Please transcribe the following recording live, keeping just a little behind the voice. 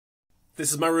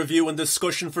This is my review and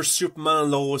discussion for Superman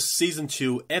and Lois Season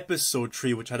 2, Episode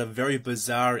 3, which had a very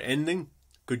bizarre ending.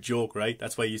 Good joke, right?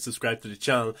 That's why you subscribe to the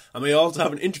channel. And we also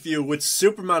have an interview with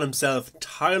Superman himself,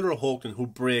 Tyler Hoechlin, who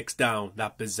breaks down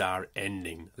that bizarre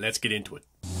ending. Let's get into it.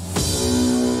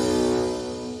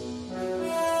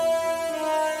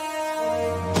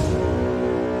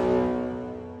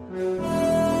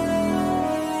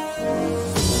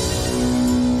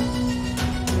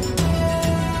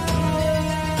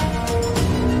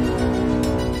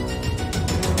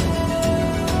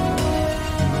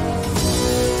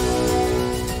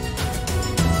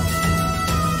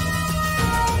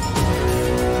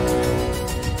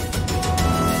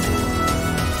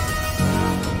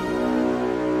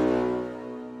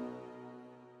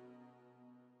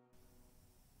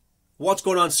 What's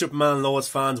going on, Superman and Lois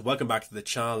fans? Welcome back to the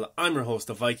channel. I'm your host,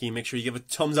 the Viking. Make sure you give a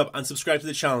thumbs up and subscribe to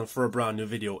the channel for a brand new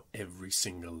video every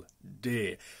single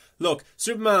day. Look,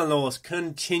 Superman and Lois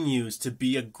continues to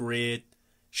be a great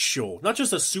show. Not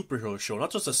just a superhero show,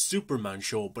 not just a Superman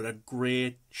show, but a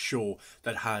great show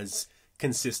that has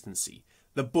consistency.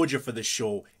 The budget for the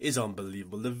show is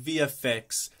unbelievable. The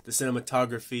VFX, the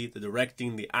cinematography, the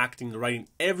directing, the acting, the writing,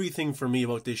 everything for me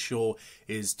about this show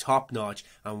is top notch.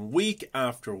 And week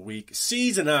after week,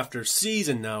 season after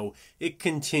season now, it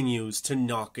continues to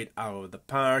knock it out of the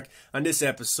park. And this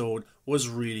episode was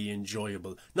really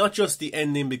enjoyable. Not just the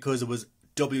ending because it was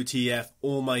WTF,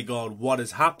 oh my god, what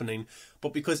is happening,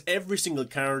 but because every single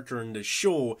character in the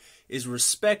show is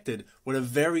respected with a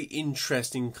very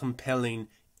interesting, compelling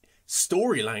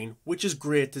storyline, which is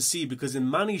great to see, because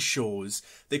in many shows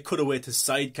they cut away to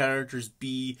side characters,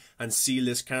 B and C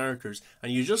list characters,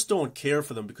 and you just don't care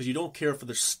for them because you don't care for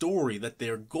the story that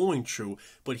they're going through.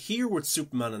 But here with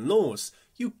Superman and Lois,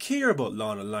 you care about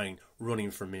Lana Lang running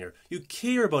for mayor. You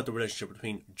care about the relationship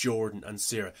between Jordan and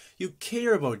Sarah. You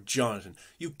care about Jonathan.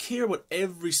 You care about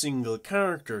every single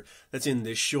character that's in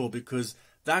this show, because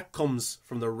that comes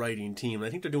from the writing team.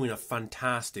 I think they're doing a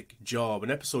fantastic job.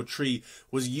 And episode 3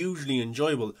 was hugely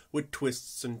enjoyable with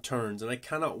twists and turns. And I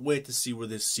cannot wait to see where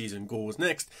this season goes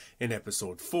next in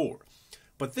episode 4.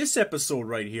 But this episode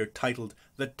right here, titled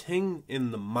The Thing in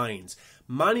the Mines,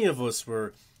 many of us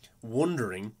were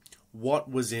wondering what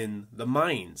was in the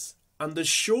mines. And the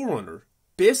showrunner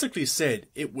basically said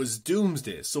it was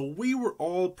Doomsday. So we were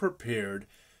all prepared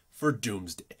for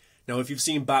Doomsday. Now, if you've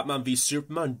seen Batman v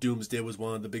Superman, Doomsday was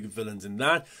one of the big villains in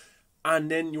that. And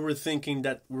then you were thinking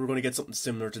that we were going to get something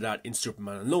similar to that in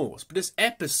Superman and Lois. But this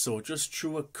episode just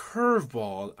threw a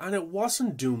curveball, and it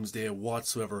wasn't Doomsday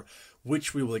whatsoever,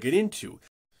 which we will get into.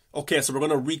 Okay, so we're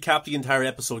going to recap the entire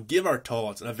episode, give our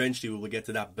thoughts, and eventually we will get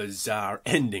to that bizarre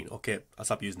ending. Okay, I'll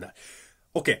stop using that.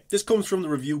 Okay, this comes from the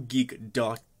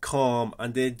reviewgeek.com,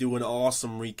 and they do an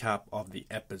awesome recap of the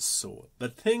episode. The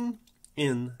Thing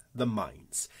in the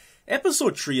Mines.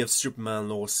 Episode 3 of Superman and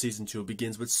Lois Season 2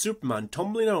 begins with Superman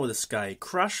tumbling out of the sky,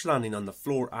 crash landing on the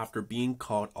floor after being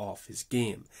caught off his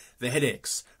game. The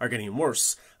headaches are getting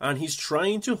worse, and he's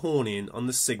trying to hone in on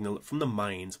the signal from the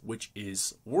mines, which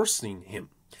is worsening him.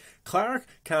 Clark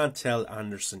can't tell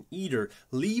Anderson either,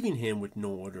 leaving him with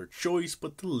no other choice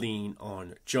but to lean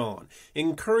on John,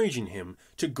 encouraging him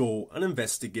to go and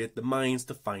investigate the mines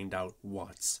to find out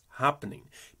what's happening.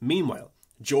 Meanwhile,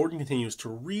 Jordan continues to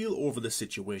reel over the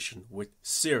situation with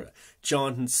Sarah.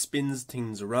 Jonathan spins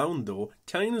things around though,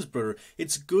 telling his brother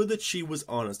it's good that she was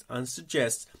honest, and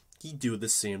suggests he do the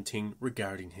same thing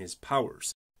regarding his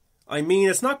powers. I mean,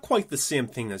 it's not quite the same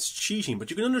thing as cheating, but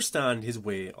you can understand his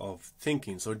way of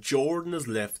thinking. So Jordan is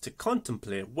left to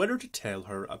contemplate whether to tell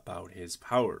her about his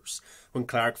powers. When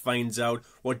Clark finds out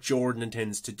what Jordan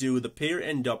intends to do, the pair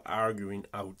end up arguing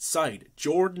outside.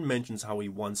 Jordan mentions how he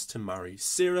wants to marry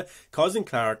Sarah, causing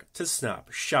Clark to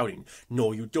snap, shouting,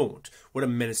 "No you don't," with a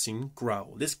menacing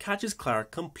growl. This catches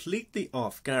Clark completely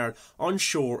off guard,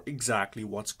 unsure exactly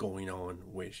what's going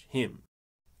on with him.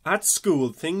 At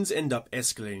school, things end up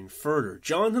escalating further.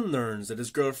 Jonathan learns that his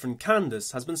girlfriend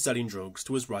Candace has been selling drugs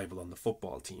to his rival on the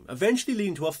football team, eventually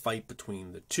leading to a fight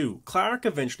between the two. Clark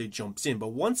eventually jumps in, but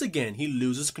once again he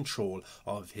loses control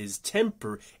of his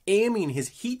temper, aiming his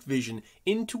heat vision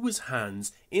into his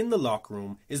hands in the locker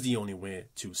room is the only way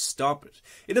to stop it.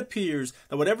 It appears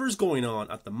that whatever is going on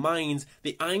at the mines,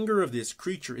 the anger of this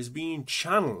creature is being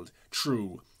channeled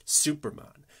through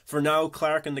Superman. For now,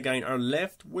 Clark and the gang are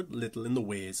left with little in the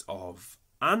ways of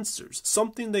answers,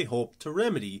 something they hope to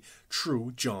remedy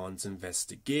through John's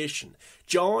investigation.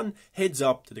 John heads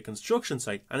up to the construction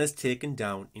site and is taken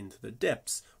down into the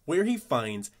depths, where he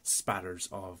finds spatters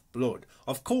of blood.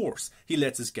 Of course, he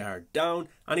lets his guard down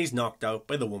and he's knocked out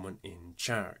by the woman in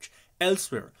charge.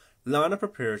 Elsewhere, Lana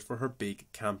prepares for her big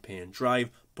campaign drive,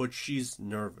 but she's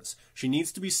nervous. She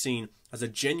needs to be seen as a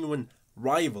genuine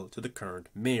rival to the current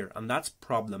mayor, and that's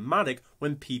problematic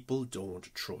when people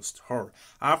don't trust her.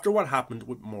 After what happened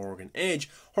with Morgan Edge,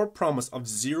 her promise of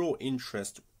zero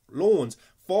interest loans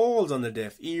falls on the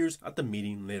deaf ears at the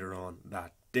meeting later on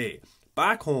that day.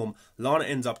 Back home, Lana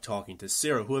ends up talking to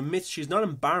Sarah, who admits she's not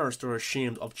embarrassed or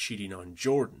ashamed of cheating on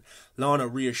Jordan. Lana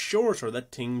reassures her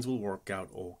that things will work out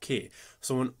okay.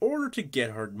 So in order to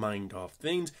get her mind off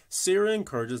things, Sarah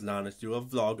encourages Lana to do a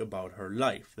vlog about her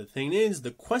life. The thing is,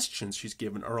 the questions she's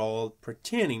given are all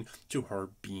pertaining to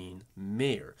her being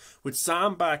mayor. With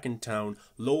Sam back in town,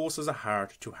 Lois has a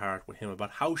heart-to-heart with him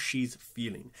about how she's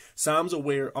feeling. Sam's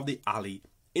aware of the alley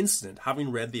incident.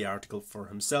 Having read the article for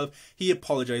himself, he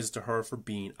apologizes to her for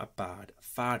being a bad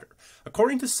father.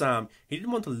 According to Sam, he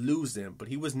didn't want to lose them, but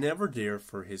he was never there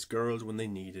for his girls when they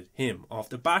needed him. Off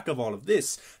the back of all of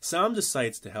this, Sam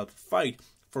decides to help fight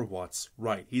for what's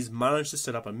right. He's managed to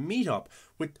set up a meetup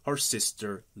with her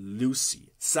sister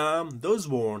Lucy. Sam does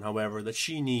warn, however, that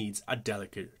she needs a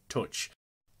delicate touch.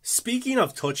 Speaking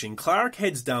of touching, Clark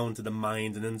heads down to the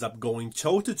mines and ends up going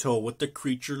toe-to-toe with the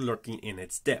creature lurking in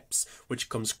its depths, which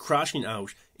comes crashing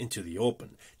out into the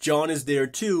open. John is there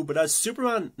too, but as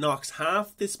Superman knocks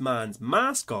half this man's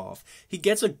mask off, he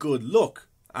gets a good look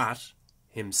at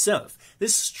himself.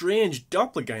 This strange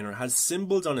doppelganger has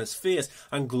symbols on his face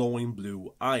and glowing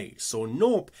blue eyes. So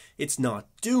nope, it's not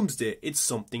Doomsday, it's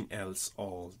something else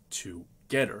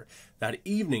altogether. That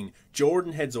evening,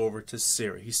 Jordan heads over to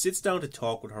Sarah. He sits down to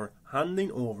talk with her,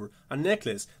 handing over a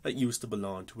necklace that used to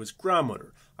belong to his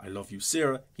grandmother. "I love you,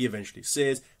 Sarah," he eventually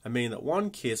says, admitting that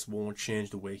one kiss won't change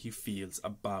the way he feels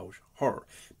about her.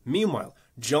 Meanwhile,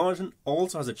 Jonathan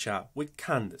also has a chat with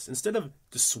Candace. Instead of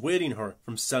dissuading her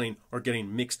from selling or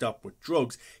getting mixed up with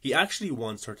drugs, he actually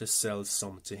wants her to sell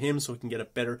some to him so he can get a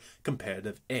better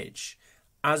competitive edge.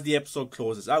 As the episode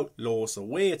closes out, Lois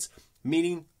awaits,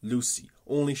 meeting Lucy,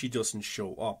 only she doesn't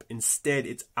show up. Instead,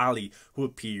 it's Ali who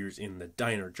appears in the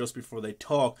diner. Just before they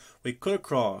talk, we cut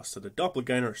across to the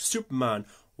doppelganger Superman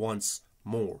once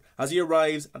more, as he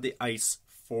arrives at the ice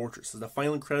fortress. As the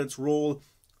final credits roll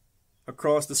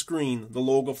across the screen, the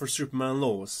logo for Superman and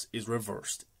Lois is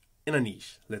reversed in a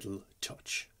neat little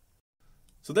touch.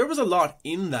 So there was a lot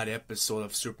in that episode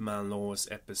of Superman and Lois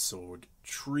episode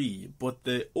 3, but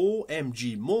the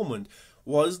OMG moment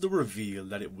was the reveal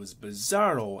that it was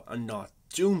Bizarro and not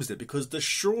Doomsday, because the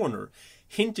showrunner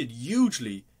hinted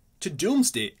hugely to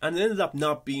Doomsday and it ended up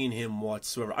not being him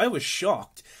whatsoever. I was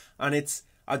shocked, and it's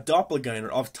a doppelganger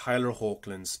of Tyler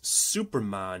Hoechlin's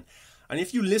Superman. And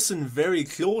if you listen very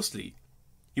closely,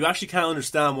 you actually can't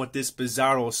understand what this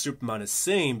Bizarro Superman is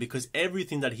saying, because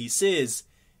everything that he says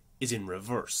is in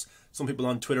reverse. Some people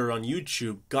on Twitter, on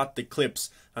YouTube, got the clips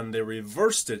and they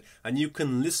reversed it, and you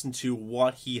can listen to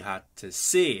what he had to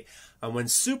say. And when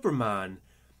Superman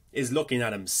is looking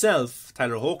at himself,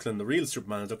 Tyler Hoechlin, the real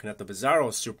Superman, is looking at the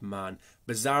Bizarro Superman,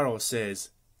 Bizarro says,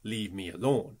 "Leave me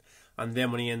alone." And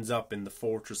then when he ends up in the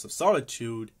Fortress of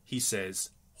Solitude, he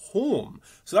says, "Home."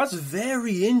 So that's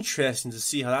very interesting to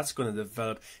see how that's going to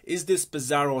develop. Is this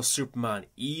Bizarro Superman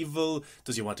evil?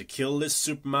 Does he want to kill this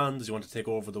Superman? Does he want to take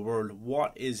over the world?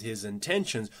 What is his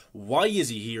intentions? Why is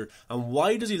he here? And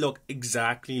why does he look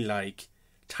exactly like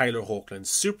Tyler Hoechlin's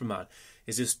Superman?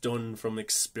 Is this done from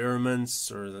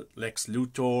experiments or Lex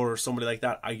Luthor or somebody like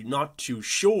that? I'm not too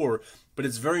sure, but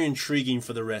it's very intriguing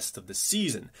for the rest of the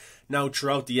season. Now,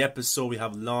 throughout the episode, we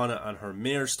have Lana and her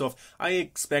mayor stuff. I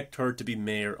expect her to be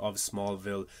mayor of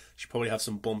Smallville. She'll probably have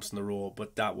some bumps in the road,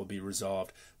 but that will be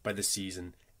resolved by the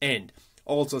season end.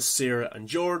 Also, Sarah and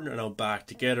Jordan are now back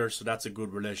together, so that's a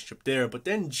good relationship there. But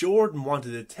then Jordan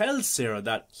wanted to tell Sarah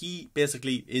that he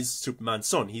basically is Superman's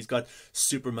son. He's got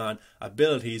Superman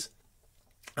abilities,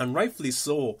 and rightfully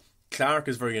so. Clark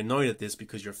is very annoyed at this,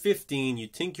 because you're 15, you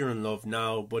think you're in love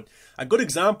now. But a good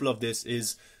example of this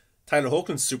is Tyler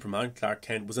Hoechlin's Superman, Clark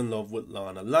Kent, was in love with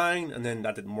Lana Lang, and then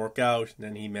that didn't work out, and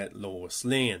then he met Lois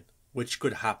Lane, which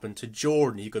could happen to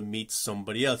Jordan. He could meet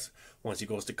somebody else once he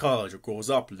goes to college or grows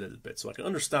up a little bit. So I can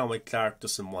understand why Clark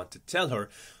doesn't want to tell her.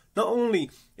 Not only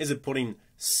is it putting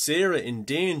Sarah in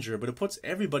danger, but it puts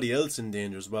everybody else in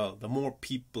danger as well. The more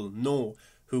people know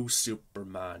who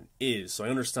Superman is. So I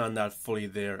understand that fully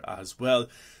there as well.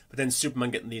 But then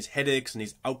Superman getting these headaches and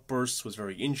these outbursts was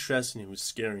very interesting. He was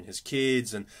scaring his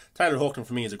kids. And Tyler Hoechlin,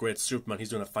 for me, is a great Superman. He's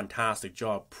doing a fantastic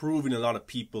job, proving a lot of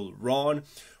people wrong.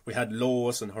 We had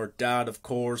Lois and her dad, of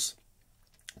course.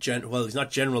 Well, he's not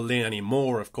General Lane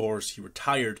anymore, of course. He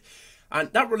retired.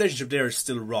 And that relationship there is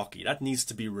still rocky. That needs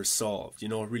to be resolved. You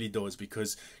know, it really does.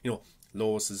 Because, you know,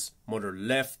 Lois's mother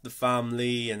left the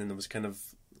family, and then there was kind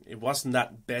of it wasn't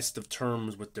that best of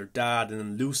terms with their dad. And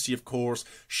then Lucy, of course,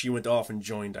 she went off and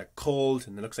joined a cult,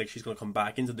 and it looks like she's going to come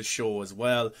back into the show as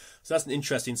well. So that's an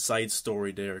interesting side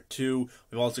story there too.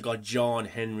 We've also got John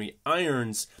Henry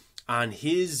Irons and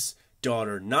his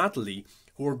daughter Natalie,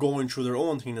 who are going through their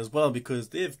own thing as well, because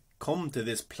they've come to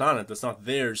this planet that's not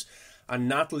theirs. And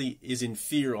Natalie is in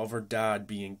fear of her dad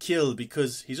being killed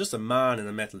because he's just a man in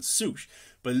a metal suit.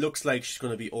 But it looks like she's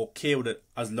going to be okay with it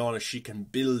as long as she can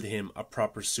build him a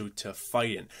proper suit to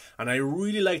fight in. And I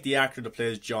really like the actor that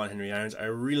plays John Henry Irons. I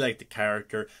really like the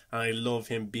character, and I love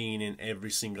him being in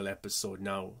every single episode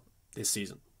now this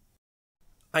season.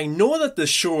 I know that the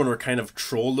showrunner kind of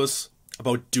trolled us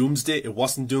about Doomsday. It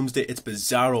wasn't Doomsday, it's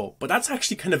Bizarro. But that's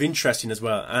actually kind of interesting as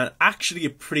well, and actually a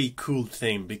pretty cool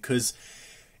thing, because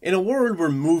in a world where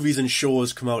movies and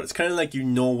shows come out, it's kind of like you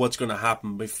know what's going to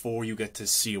happen before you get to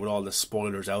see with all the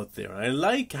spoilers out there. And I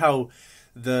like how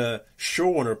the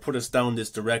showrunner put us down this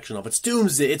direction of it's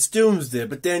Doomsday,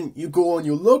 but then you go and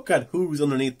you look at who's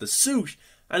underneath the suit,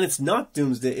 and it's not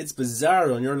Doomsday, it's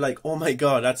Bizarro, and you're like, oh my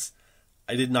god,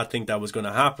 I did not think that was going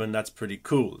to happen. That's pretty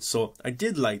cool. So I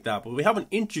did like that. But we have an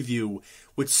interview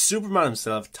with Superman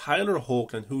himself, Tyler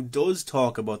Hoechlin, who does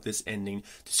talk about this ending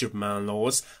to Superman and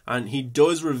Lois. And he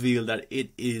does reveal that it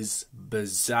is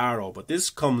Bizarro. But this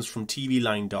comes from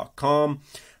tvline.com.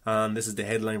 And this is the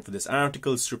headline for this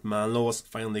article. Superman and Lois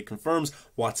finally confirms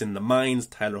what's in the minds.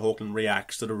 Tyler Hoechlin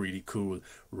reacts to the really cool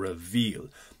reveal.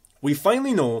 We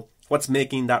finally know what's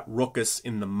making that ruckus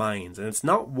in the minds, and it's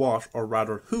not what, or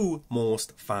rather who,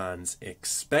 most fans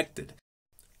expected.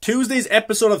 Tuesday's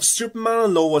episode of Superman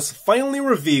and Lois finally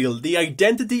revealed the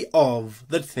identity of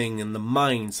the thing in the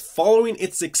mines following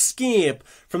its escape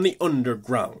from the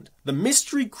underground. The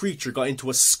mystery creature got into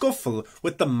a scuffle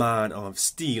with the Man of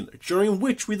Steel, during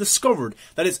which we discovered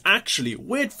that it's actually,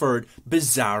 wait for it,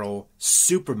 Bizarro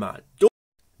Superman.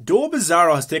 Though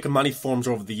Bizarro has taken many forms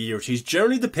over the years, he's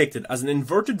generally depicted as an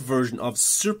inverted version of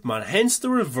Superman, hence the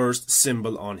reversed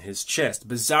symbol on his chest.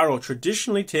 Bizarro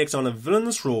traditionally takes on a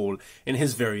villainous role in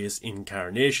his various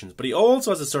incarnations, but he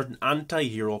also has a certain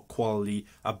anti-hero quality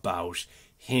about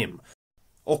him.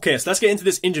 Okay, so let's get into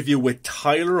this interview with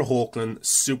Tyler Hoechlin,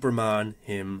 Superman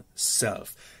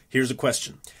himself. Here's a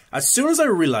question. As soon as I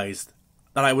realised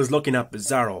that I was looking at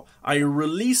Bizarro, I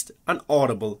released an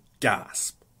audible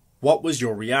gasp. What was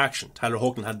your reaction? Tyler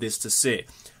Hoechlin had this to say.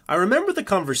 I remember the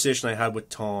conversation I had with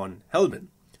Ton Hellman,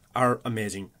 our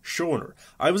amazing showrunner.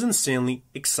 I was insanely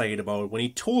excited about it when he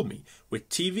told me. With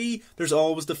TV, there's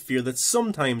always the fear that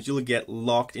sometimes you'll get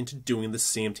locked into doing the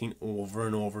same thing over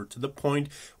and over to the point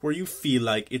where you feel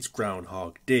like it's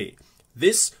Groundhog Day.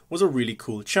 This was a really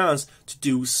cool chance to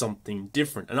do something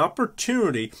different, an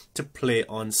opportunity to play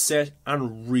on set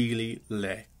and really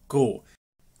let go.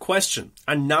 Question,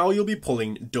 and now you'll be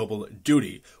pulling double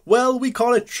duty. Well, we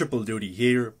call it triple duty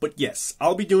here, but yes,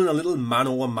 I'll be doing a little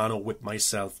mano-a-mano with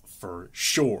myself for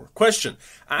sure. Question,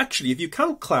 actually, if you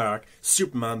count Clark,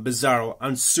 Superman, Bizarro,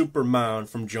 and Superman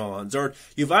from John's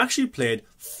Earth, you've actually played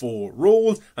 4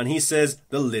 roles, and he says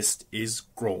the list is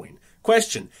growing.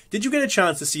 Question, did you get a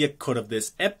chance to see a cut of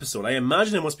this episode? I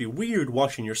imagine it must be weird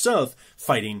watching yourself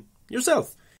fighting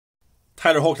yourself.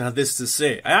 Tyler Hoechlin had this to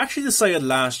say. I actually decided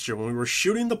last year when we were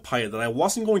shooting the pilot that I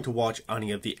wasn't going to watch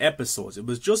any of the episodes. It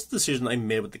was just a decision I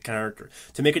made with the character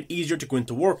to make it easier to go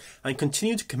into work and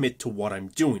continue to commit to what I'm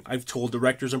doing. I've told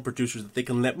directors and producers that they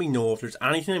can let me know if there's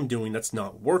anything I'm doing that's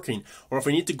not working or if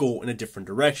I need to go in a different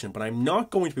direction, but I'm not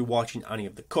going to be watching any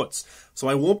of the cuts, so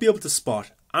I won't be able to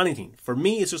spot anything. For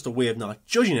me, it's just a way of not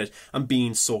judging it and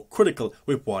being so critical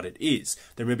with what it is.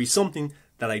 There may be something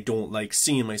that I don't like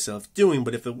seeing myself doing,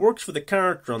 but if it works for the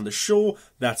character on the show,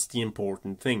 that's the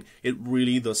important thing. It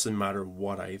really doesn't matter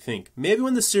what I think. Maybe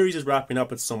when the series is wrapping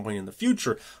up at some point in the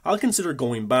future, I'll consider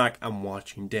going back and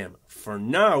watching them. For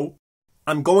now,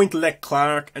 I'm going to let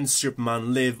Clark and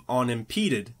Superman live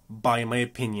unimpeded by my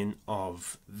opinion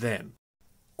of them.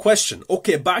 Question.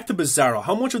 Okay, back to Bizarro.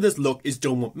 How much of this look is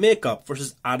done with makeup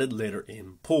versus added later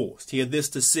in post? He had this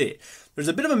to say. There's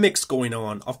a bit of a mix going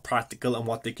on of practical and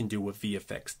what they can do with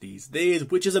VFX these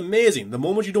days, which is amazing. The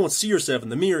moment you don't see yourself in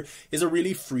the mirror is a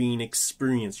really freeing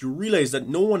experience. You realise that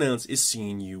no one else is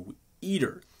seeing you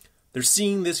either. They're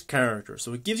seeing this character,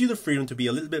 so it gives you the freedom to be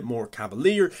a little bit more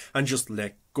cavalier and just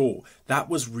let go. That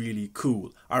was really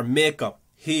cool. Our makeup,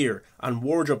 hair and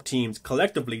wardrobe teams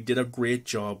collectively did a great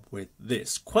job with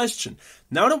this. Question,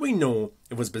 now that we know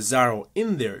it was Bizarro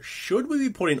in there, should we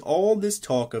be putting all this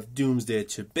talk of Doomsday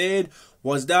to bed?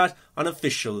 Was that an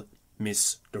official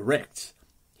misdirect?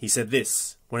 He said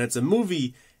this, when it's a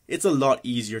movie, it's a lot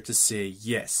easier to say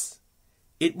yes.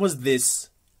 It was this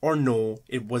or know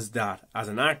it was that as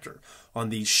an actor. On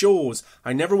these shows,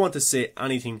 I never want to say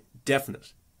anything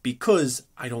definite because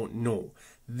I don't know.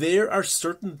 There are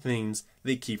certain things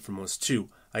they keep from us too.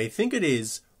 I think it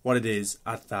is what it is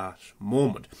at that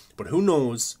moment, but who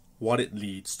knows what it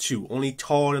leads to. Only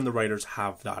Todd and the writers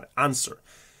have that answer.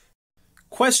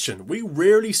 Question: we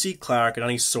rarely see Clark at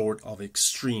any sort of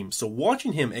extreme, so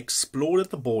watching him explode at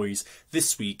the boys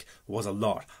this week was a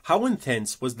lot. How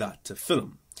intense was that to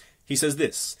film? He says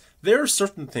this: there are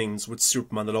certain things with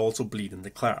Superman that also bleed into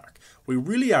Clark. We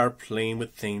really are playing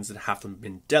with things that haven't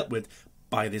been dealt with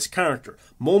by this character.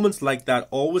 Moments like that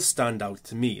always stand out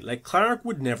to me. Like, Clark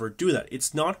would never do that.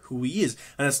 It's not who he is,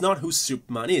 and it's not who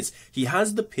Superman is. He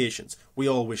has the patience we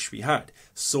all wish we had.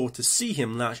 So to see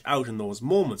him lash out in those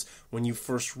moments, when you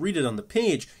first read it on the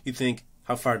page, you think,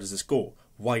 how far does this go?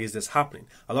 Why is this happening?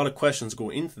 A lot of questions go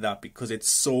into that because it's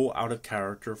so out of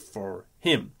character for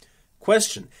him.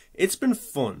 Question: it's been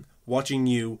fun watching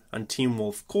you and Teen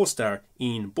Wolf co-star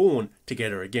Ian Bohen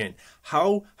together again.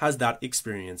 How has that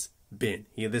experience been?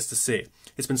 He had this to say: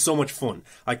 it's been so much fun.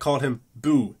 I call him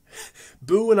Boo.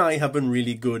 Boo and I have been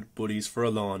really good buddies for a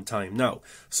long time now.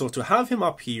 So to have him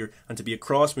up here and to be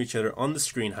across from each other on the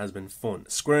screen has been fun.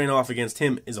 Squaring off against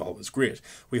him is always great.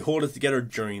 We hold it together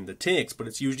during the takes, but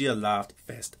it's usually a laugh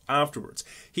fest afterwards.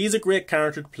 He's a great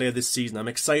character to play this season. I'm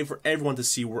excited for everyone to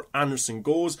see where Anderson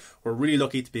goes. We're really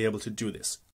lucky to be able to do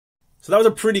this. So that was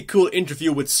a pretty cool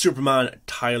interview with Superman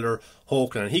Tyler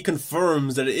Hoechlin. He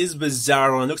confirms that it is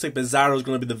Bizarro, and it looks like Bizarro is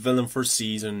going to be the villain for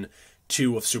season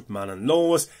 2 of Superman and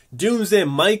Lois. Doomsday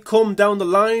might come down the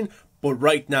line, but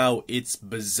right now it's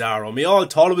Bizarro. We all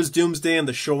thought it was Doomsday, and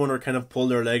the showrunner kind of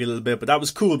pulled their leg a little bit, but that was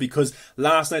cool because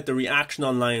last night the reaction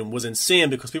online was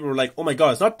insane because people were like, oh my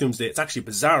god, it's not Doomsday, it's actually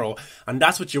Bizarro. And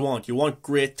that's what you want. You want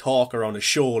great talk around a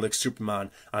show like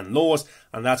Superman and Lois,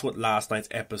 and that's what last night's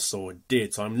episode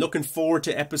did. So I'm looking forward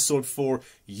to episode 4.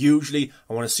 Usually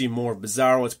I want to see more of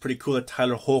Bizarro. It's pretty cool that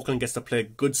Tyler Hoechlin gets to play a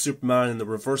good Superman in the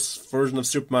reverse version of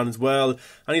Superman as well.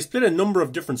 And he's played a number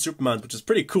of different Supermans, which is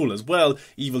pretty cool as well.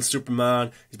 Evil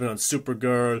Superman, he's been on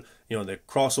Supergirl, you know, the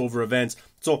crossover events.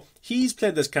 So he's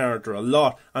played this character a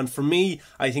lot, and for me,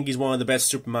 I think he's one of the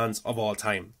best Supermans of all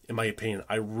time, in my opinion.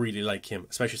 I really like him,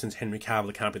 especially since Henry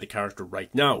Cavill can't be the character right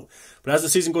now. But as the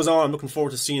season goes on, I'm looking forward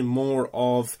to seeing more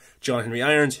of John Henry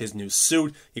Irons, his new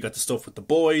suit. You got the stuff with the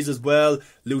boys as well.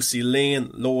 Lucy Lane,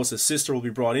 Lois' sister, will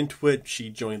be brought into it. She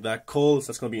joined that cult, so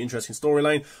that's going to be an interesting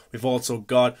storyline. We've also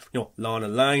got, you know, Lana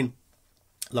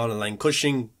Lang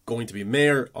Cushing going to be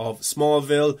mayor of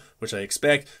Smallville, which I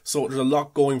expect. So there's a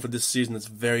lot going for this season that's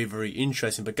very, very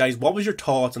interesting. But guys, what was your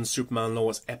thoughts on Superman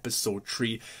Lois episode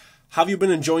 3? Have you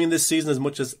been enjoying this season as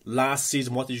much as last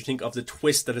season? What did you think of the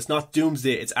twist that it's not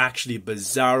Doomsday, it's actually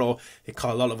Bizarro? It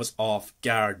caught a lot of us off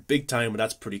guard big time, but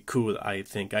that's pretty cool, I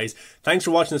think, guys. Thanks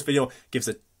for watching this video. Give us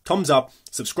a thumbs up,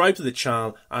 subscribe to the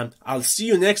channel, and I'll see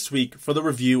you next week for the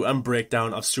review and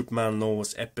breakdown of Superman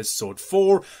Lois episode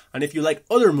 4. And if you like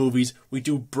other movies, we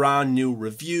do brand new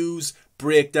reviews,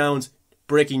 breakdowns,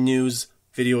 breaking news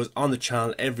videos on the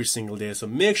channel every single day. So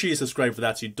make sure you subscribe for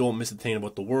that so you don't miss a thing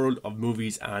about the world of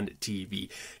movies and TV.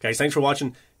 Guys, thanks for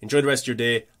watching. Enjoy the rest of your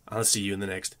day. I'll see you in the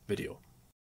next video.